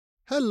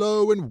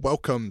Hello and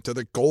welcome to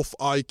the Golf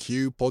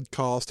IQ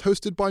podcast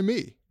hosted by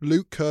me,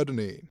 Luke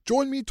Kerr-Dineen.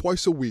 Join me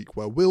twice a week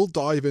where we'll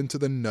dive into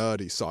the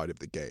nerdy side of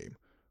the game.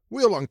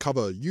 We'll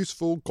uncover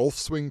useful golf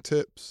swing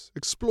tips,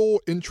 explore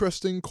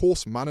interesting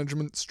course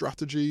management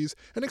strategies,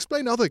 and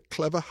explain other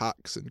clever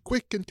hacks in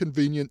quick and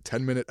convenient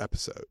 10-minute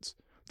episodes.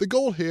 The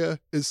goal here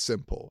is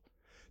simple: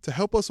 to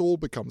help us all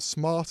become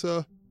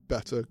smarter,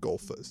 better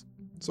golfers.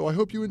 So I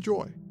hope you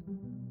enjoy.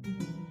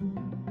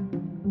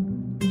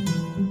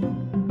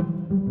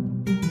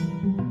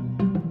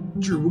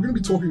 Drew, we're going to be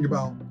talking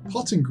about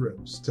putting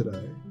grips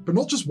today, but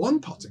not just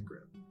one putting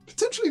grip.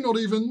 Potentially not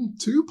even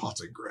two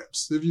putting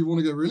grips, if you want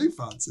to get really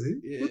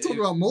fancy. We're talking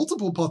about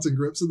multiple putting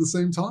grips at the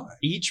same time.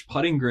 Each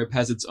putting grip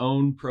has its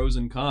own pros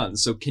and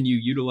cons. So can you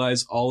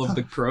utilize all of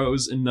the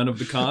pros and none of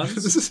the cons?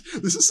 This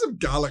is some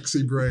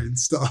galaxy brain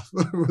stuff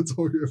we're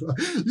talking about.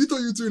 You thought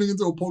you were tuning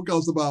into a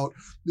podcast about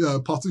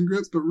putting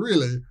grips, but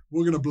really,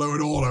 we're going to blow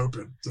it all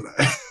open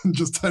today in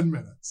just 10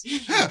 minutes.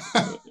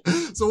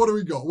 So what do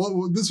we got?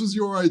 This was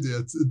your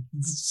idea to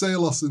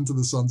sail us into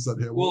the sunset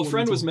here. Well, a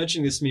friend was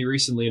mentioning this to me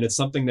recently, and it's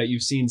something that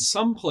you've seen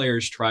some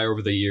players try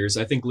over the years.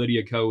 I think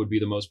Lydia Ko would be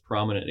the most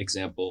prominent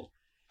example.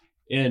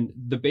 And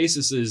the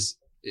basis is,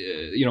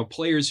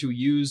 players who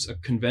use a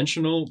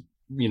conventional,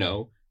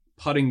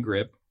 putting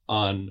grip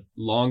on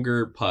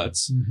longer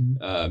putts,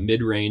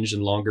 mid-range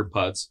and longer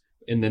putts,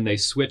 and then they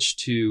switch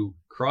to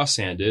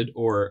cross-handed,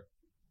 or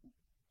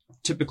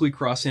typically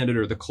cross-handed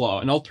or the claw,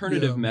 an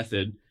alternative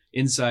method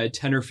inside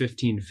 10 or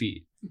 15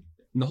 feet.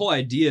 And the whole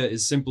idea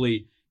is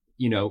simply,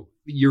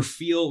 your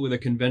feel with a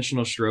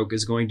conventional stroke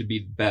is going to be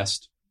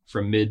best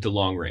from mid to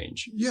long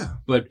range. Yeah.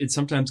 But it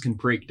sometimes can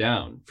break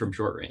down from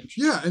short range.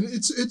 Yeah, and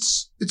it's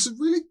a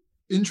really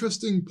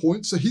interesting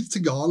point. So Heath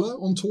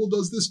Tagala on tour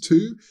does this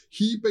too.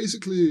 He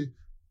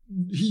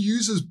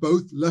uses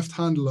both left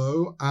hand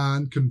low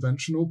and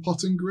conventional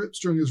putting grips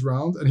during his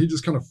round, and he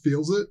just kind of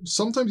feels it.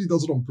 Sometimes he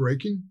does it on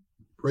breaking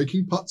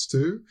putts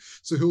too.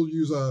 So he'll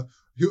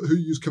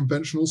use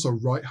conventional, so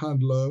right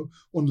hand low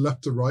on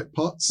left to right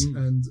putts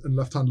and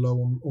left hand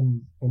low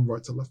on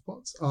right to left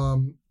putts.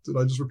 Did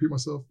I just repeat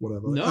myself?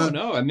 Whatever.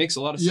 No, it makes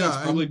a lot of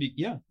sense.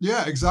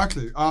 Yeah,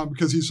 exactly.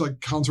 Because he's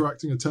like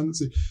counteracting a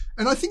tendency.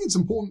 And I think it's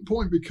an important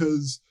point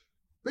because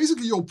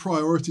basically your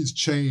priorities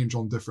change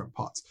on different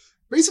putts.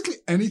 Basically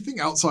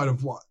anything outside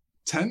of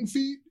 10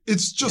 feet?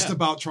 It's just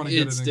about trying to get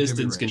it in It's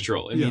distance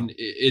control. I mean,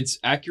 it's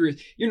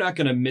accurate. You're not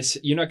going to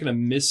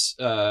miss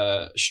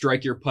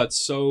strike your putt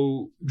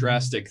so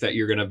drastic that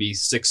you're going to be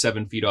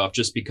 6-7 feet off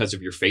just because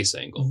of your face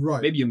angle.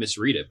 Right. Maybe you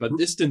misread it, but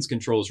distance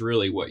control is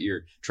really what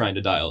you're trying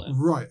to dial in.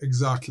 Right,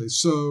 exactly.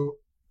 So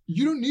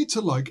you don't need to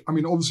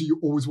obviously you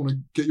always want to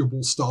get your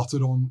ball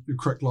started on the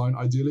correct line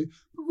ideally,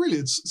 but really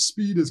it's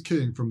speed is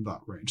king from that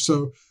range.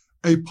 So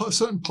a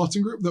certain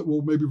putting grip that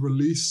will maybe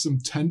release some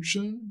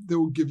tension, that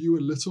will give you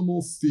a little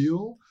more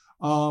feel.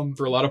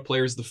 For a lot of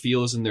players, the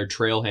feel is in their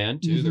trail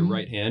hand too, their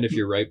right hand, if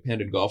you're a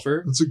right-handed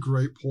golfer. That's a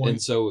great point.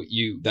 And so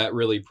that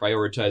really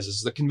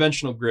prioritizes the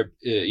conventional grip.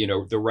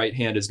 The right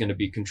hand is going to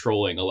be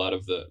controlling a lot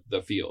of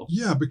the feel.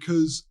 Yeah,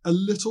 because a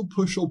little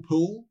push or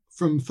pull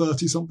from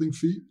 30-something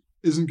feet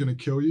isn't going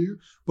to kill you,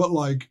 but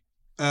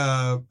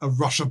a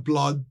rush of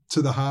blood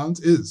to the hand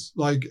is.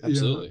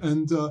 Absolutely.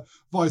 And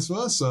vice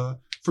versa.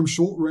 From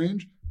short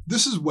range,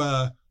 this is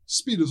where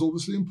speed is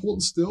obviously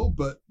important still,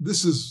 but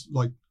this is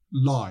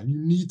line. You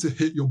need to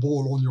hit your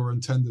ball on your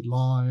intended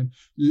line.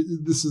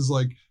 This is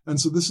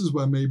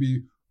where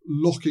maybe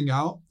locking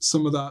out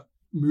some of that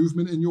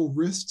movement in your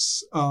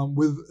wrists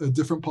with a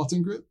different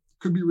putting grip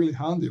could be really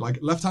handy.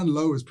 Left hand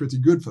low is pretty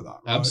good for that,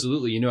 right?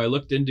 Absolutely. I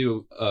looked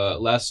into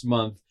last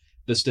month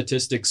the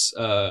statistics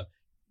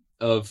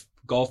of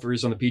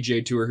golfers on the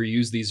PGA Tour who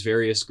use these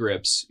various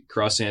grips,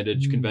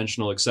 cross-handed,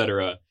 conventional,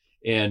 etc.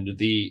 And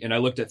I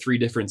looked at 3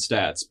 different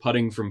stats: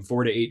 putting from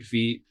 4 to 8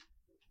 feet,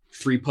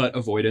 3-putt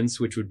avoidance,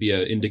 which would be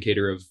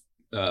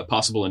a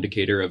possible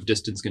indicator of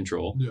distance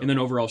control, and then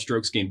overall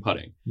strokes gained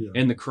putting. Yeah.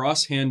 And the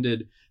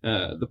cross-handed,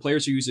 the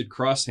players who used it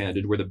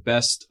cross-handed were the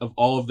best of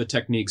all of the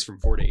techniques from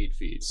 4 to 8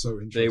 feet. So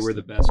interesting. They were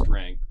the best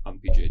rank on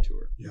the PGA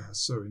Tour. Yeah,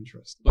 so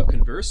interesting. But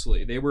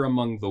conversely, they were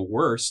among the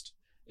worst.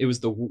 It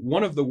was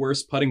one of the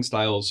worst putting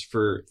styles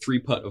for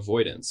 3-putt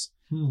avoidance,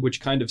 which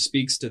kind of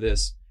speaks to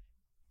this.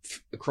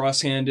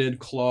 Cross-handed,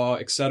 claw,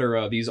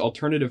 etc. These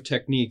alternative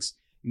techniques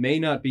may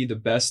not be the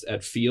best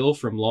at feel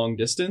from long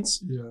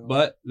distance,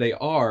 but they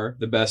are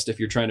the best if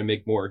you're trying to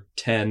make more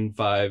 10,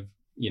 5,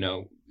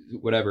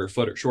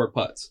 foot or short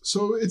putts.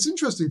 So it's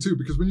interesting too,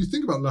 because when you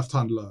think about left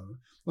hand low,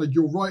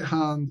 your right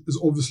hand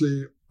is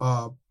obviously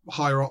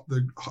higher up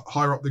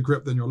the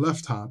grip than your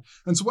left hand.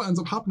 And so what ends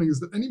up happening is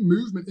that any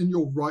movement in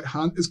your right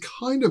hand is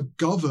kind of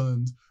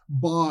governed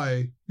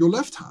by your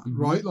left hand,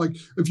 right?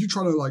 If you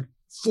try to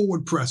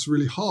forward press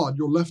really hard,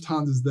 your left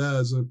hand is there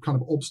as a kind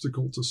of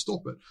obstacle to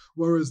stop it.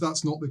 Whereas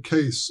that's not the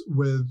case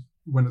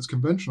when it's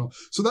conventional.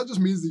 So that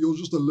just means that you're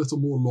just a little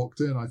more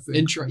locked in, I think.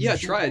 And try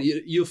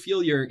it. You'll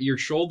feel your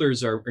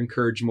shoulders are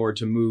encouraged more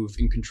to move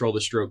and control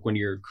the stroke when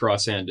you're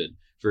cross-handed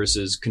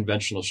versus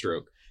conventional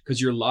stroke.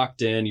 because you're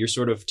locked in. You're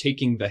sort of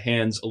taking the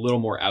hands a little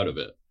more out of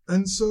it.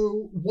 And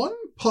so one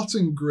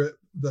putting grip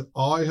that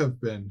I've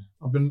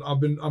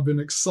been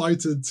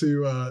excited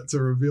to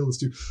reveal this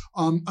to you.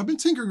 I've been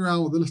tinkering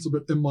around with a little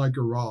bit in my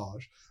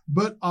garage,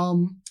 but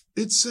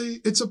it's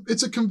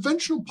a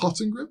conventional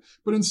putting grip,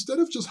 but instead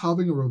of just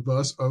having a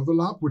reverse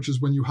overlap, which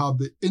is when you have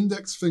the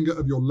index finger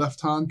of your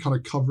left hand kind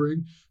of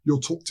covering your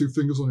top two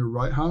fingers on your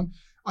right hand,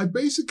 I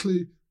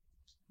basically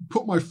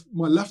put my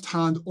left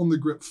hand on the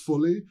grip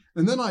fully,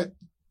 and then I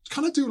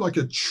kind of do like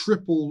a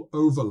triple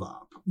overlap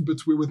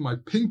with my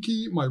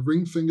pinky, my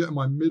ring finger, and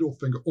my middle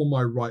finger on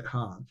my right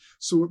hand.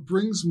 So it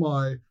brings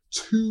my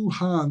two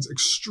hands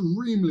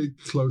extremely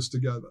close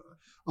together.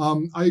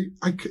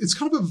 It's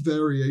kind of a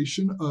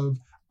variation of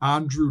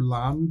Andrew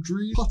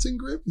Landry putting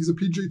grip. He's a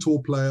PGA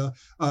Tour player.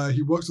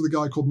 He works with a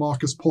guy called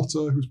Marcus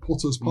Potter, who's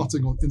Potter's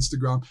Putting on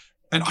Instagram.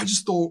 And I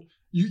just thought,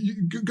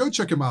 you go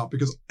check him out,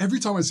 because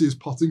every time I see his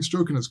putting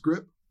stroke and his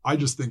grip, I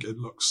just think it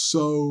looks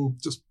so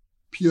just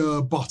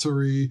pure,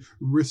 buttery,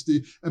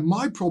 wristy. And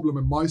my problem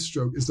in my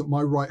stroke is that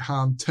my right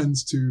hand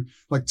tends to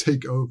like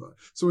take over.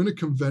 So in a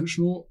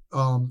conventional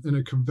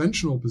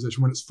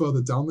position, when it's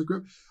further down the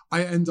grip,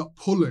 I end up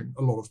pulling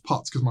a lot of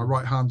putts because my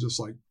right hand just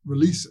like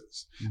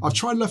releases. Mm-hmm. I've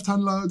tried left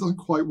hand low, it doesn't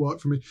quite work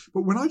for me.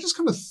 But when I just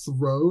kind of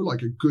throw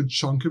like a good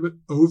chunk of it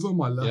over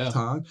my left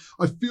hand,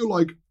 I feel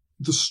like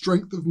the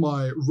strength of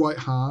my right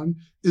hand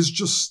is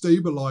just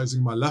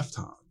stabilizing my left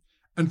hand.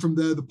 And from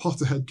there, the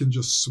putter head can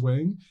just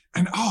swing.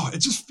 And it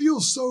just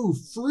feels so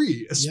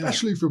free,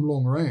 especially from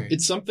long range.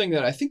 It's something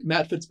that I think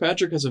Matt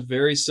Fitzpatrick has a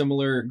very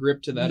similar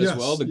grip to that as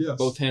well.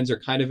 Both hands are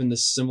kind of in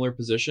this similar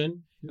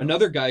position. Yeah.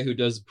 Another guy who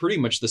does pretty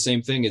much the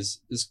same thing is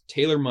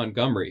Taylor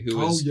Montgomery,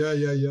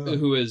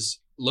 who is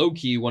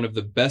low-key one of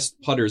the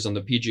best putters on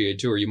the PGA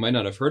Tour. You might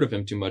not have heard of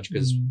him too much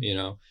because,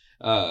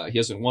 he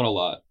hasn't won a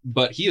lot.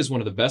 But he is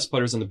one of the best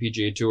putters on the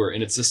PGA Tour,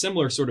 and it's a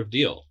similar sort of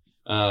deal.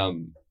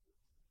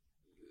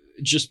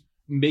 Just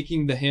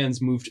making the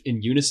hands move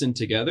in unison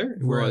together,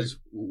 whereas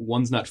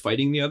one's not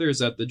fighting the other. Is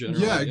that the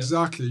general idea?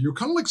 Exactly. You're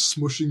kind of like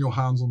smushing your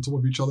hands on top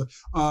of each other.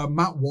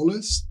 Matt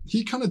Wallace,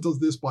 he kind of does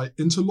this by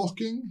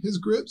interlocking his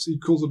grips. He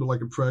calls it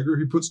like a prayer grip.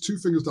 He puts two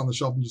fingers down the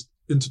shaft and just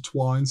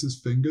intertwines his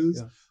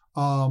fingers.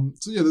 Yeah.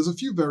 There's a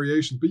few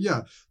variations, but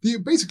the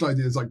basic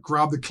idea is like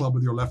grab the club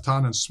with your left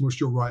hand and smush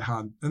your right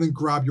hand, and then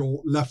grab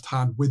your left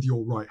hand with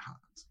your right hand,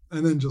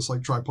 and then just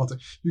like try putting.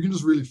 You can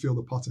just really feel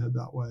the putter head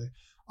that way.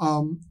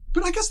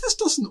 But I guess this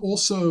doesn't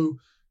also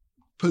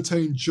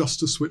pertain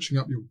just to switching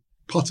up your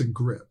putting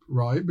grip,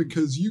 right?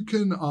 Because you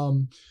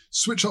can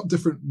switch up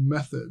different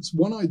methods.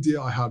 One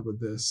idea I had with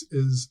this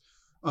is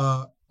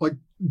like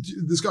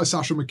this guy,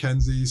 Sasha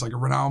McKenzie, he's like a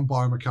renowned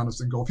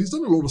biomechanist in golf. He's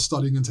done a lot of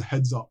studying into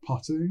heads-up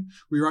putting,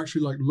 where you're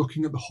actually like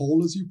looking at the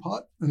hole as you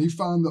putt. And he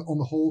found that on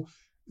the hole,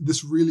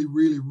 this really,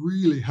 really,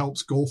 really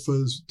helps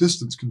golfers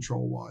distance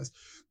control-wise.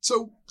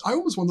 So I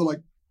almost wonder,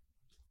 like,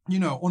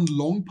 on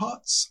long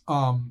putts,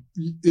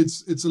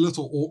 it's a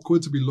little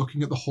awkward to be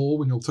looking at the hole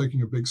when you're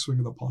taking a big swing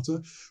of the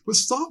putter. But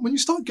when you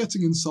start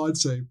getting inside,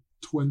 say,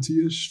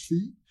 20-ish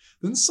feet,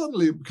 then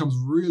suddenly it becomes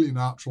really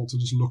natural to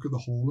just look at the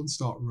hole and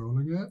start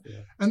rolling it. Yeah.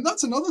 And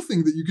that's another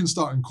thing that you can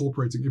start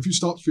incorporating. If you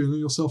start feeling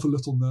yourself a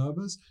little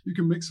nervous, you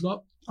can mix it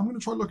up. I'm going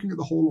to try looking at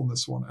the hole on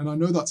this one. And I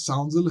know that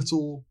sounds a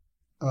little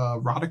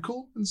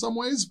radical in some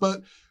ways,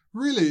 but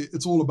really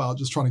it's all about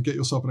just trying to get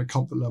yourself in a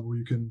comfort level where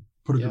you can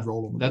put a good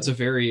roll on the That's ball. A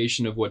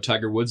variation of what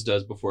Tiger Woods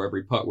does before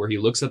every putt, where he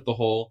looks at the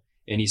hole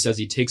and he says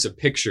he takes a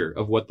picture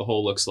of what the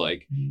hole looks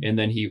like. Mm-hmm. And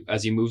then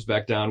as he moves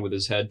back down with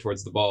his head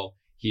towards the ball,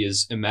 he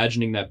is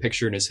imagining that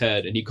picture in his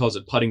head, and he calls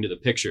it putting to the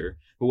picture.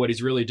 But what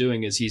he's really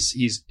doing is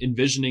he's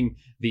envisioning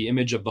the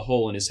image of the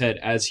hole in his head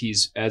as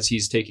he's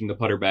taking the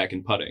putter back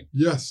and putting.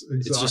 Yes, exactly.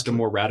 It's just a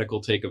more radical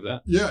take of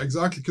that. Yeah,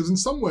 exactly. Because in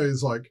some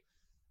ways, like,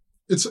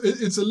 it's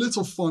a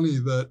little funny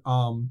that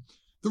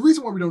the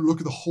reason why we don't look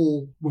at the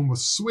hole when we're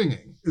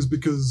swinging is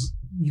because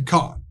you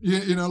can't.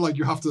 Like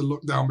you have to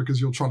look down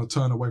because you're trying to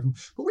turn away from.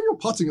 But when you're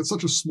putting, it's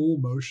such a small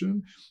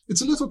motion.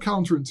 It's a little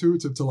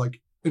counterintuitive to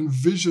like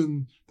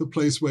envision the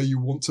place where you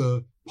want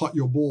to putt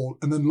your ball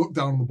and then look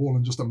down on the ball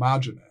and just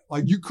imagine it.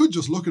 Like you could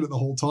just look at it the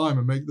whole time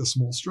and make the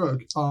small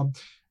stroke.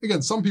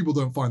 Again, some people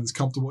don't find this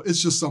comfortable.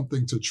 It's just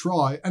something to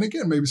try. And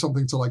again, maybe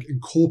something to like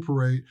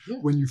incorporate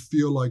when you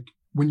feel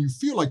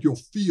like your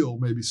feel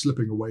may be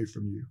slipping away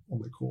from you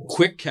on the course.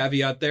 Quick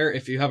caveat there,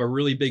 if you have a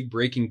really big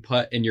breaking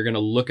putt and you're going to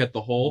look at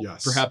the hole,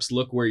 perhaps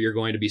look where you're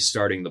going to be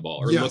starting the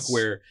ball, or look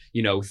where,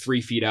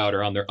 3 feet out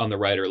or on the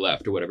right or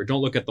left or whatever.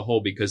 Don't look at the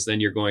hole, because then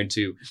you're going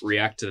to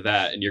react to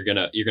that and you're going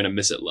to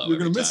miss it low. You're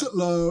going to miss it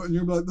low, and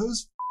you're like,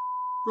 those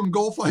from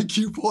Golf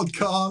IQ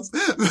podcast,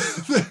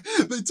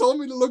 they told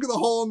me to look at the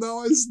hole. Now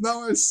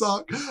I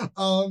suck.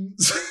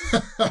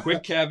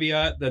 Quick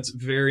caveat, that's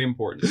very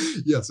important.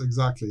 Yes,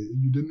 exactly.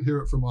 You didn't hear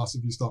it from us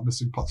if you start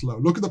missing putts low.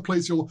 Look at the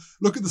place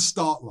look at the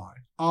start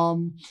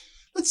line.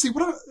 Let's see.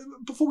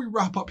 Before we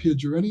wrap up here,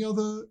 Drew, any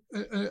other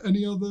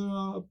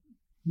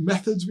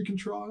methods we can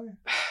try?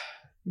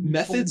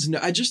 Methods? No,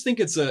 I just think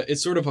it's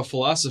sort of a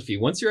philosophy.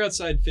 Once you're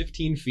outside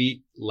 15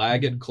 feet,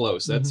 lag it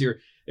close. That's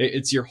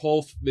It's your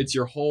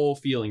whole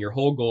feeling. Your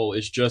whole goal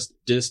is just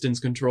distance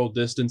control,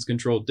 distance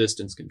control,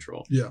 distance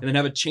control. Yeah. And then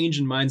have a change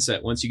in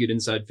mindset once you get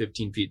inside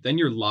 15 feet. Then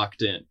you're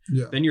locked in.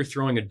 Yeah. Then you're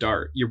throwing a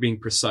dart. You're being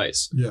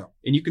precise. Yeah.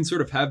 And you can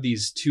sort of have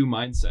these two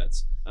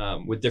mindsets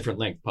with different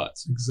length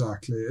putts.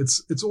 Exactly.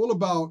 It's all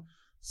about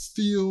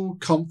feel,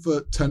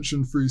 comfort,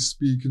 tension-free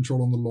speed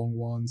control on the long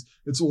ones.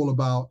 It's all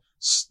about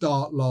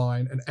start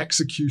line and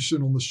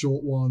execution on the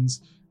short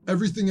ones.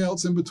 Everything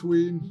else in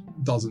between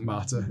doesn't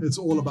matter. It's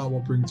all about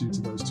what brings you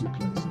to those two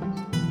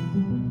places.